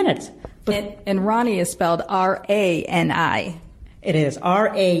 3 minutes. And Ronnie is spelled R-A-N-I. It is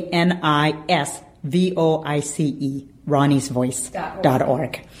RANISVOICE,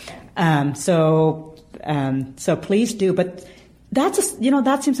 ronniesvoice.org. So please do, but that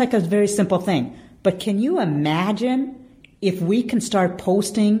seems like a very simple thing. But can you imagine if we can start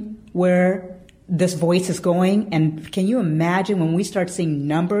posting where this voice is going? And can you imagine when we start seeing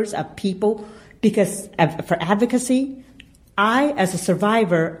numbers of people? Because for advocacy, as a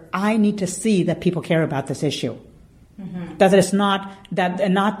survivor, I need to see that people care about this issue. Mm-hmm. That it's not that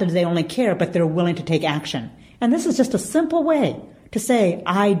they only care, but they're willing to take action. And this is just a simple way to say,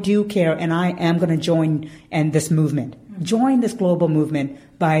 I do care and I am going to join this movement. Mm-hmm. Join this global movement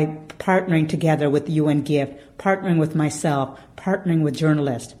by partnering together with UN Gift, partnering with myself, partnering with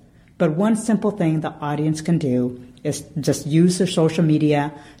journalists. But one simple thing the audience can do is just use their social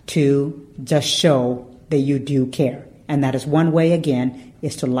media to just show that you do care. And that is one way, again,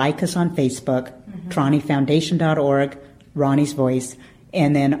 is to like us on Facebook, mm-hmm. TraniFoundation.org, Ronnie's Voice,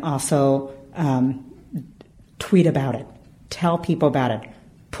 and then also tweet about it. Tell people about it.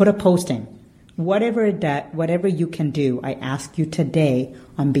 Put a posting. Whatever you can do, I ask you today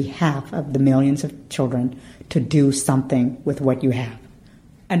on behalf of the millions of children to do something with what you have.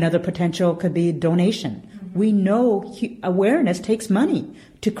 Another potential could be donation. Mm-hmm. We know awareness takes money.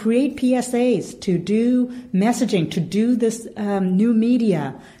 To create PSAs, to do messaging, to do this new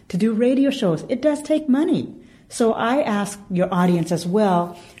media, to do radio shows, it does take money. So I ask your audience as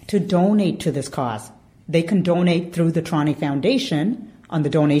well to donate to this cause. They can donate through the Trani Foundation on the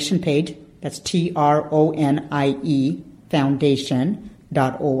donation page. That's TRONIE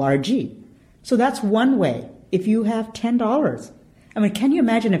Foundation.org. So that's one way. If you have $10, I mean, can you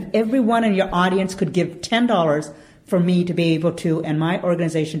imagine if everyone in your audience could give $10 for me to be able to, and my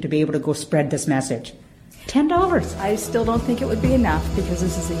organization to be able to go spread this message? $10. I still don't think it would be enough because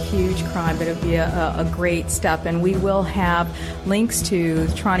this is a huge crime, but it would be a great step. And we will have links to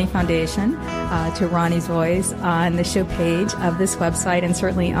the Trani Foundation, to Ronnie's Voice on the show page of this website and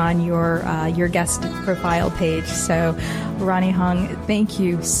certainly on your guest profile page. So, Ronnie Hung, thank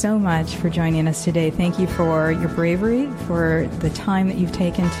you so much for joining us today. Thank you for your bravery, for the time that you've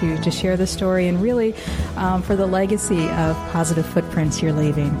taken to share the story, and really for the legacy of positive footprints you're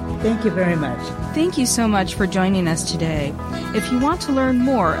leaving. Thank you very much. Thank you so much for joining us today. If you want to learn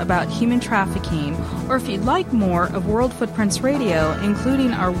more about human trafficking, or if you'd like more of World Footprints Radio,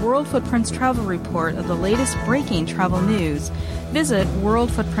 including our World Footprints Travel Report of the latest breaking travel news, visit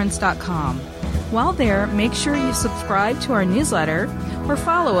worldfootprints.com. While there, make sure you subscribe to our newsletter or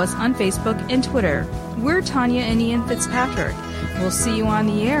follow us on Facebook and Twitter. We're Tanya and Ian Fitzpatrick. We'll see you on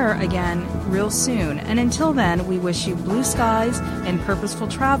the air again real soon. And until then, we wish you blue skies and purposeful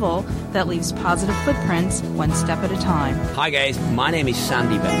travel that leaves positive footprints one step at a time. Hi guys, my name is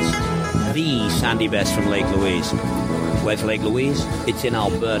Sandy Best, the Sandy Best from Lake Louise. Where's Lake Louise? It's in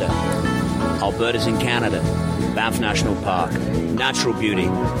Alberta. Alberta's in Canada. Banff National Park. Natural beauty.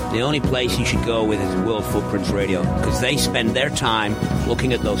 The only place you should go with is World Footprints Radio, because they spend their time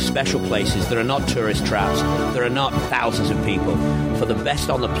looking at those special places that are not tourist traps, that are not thousands of people. For the best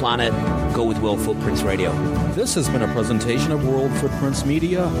on the planet, go with World Footprints Radio. This has been a presentation of World Footprints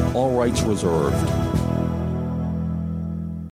Media, all rights reserved.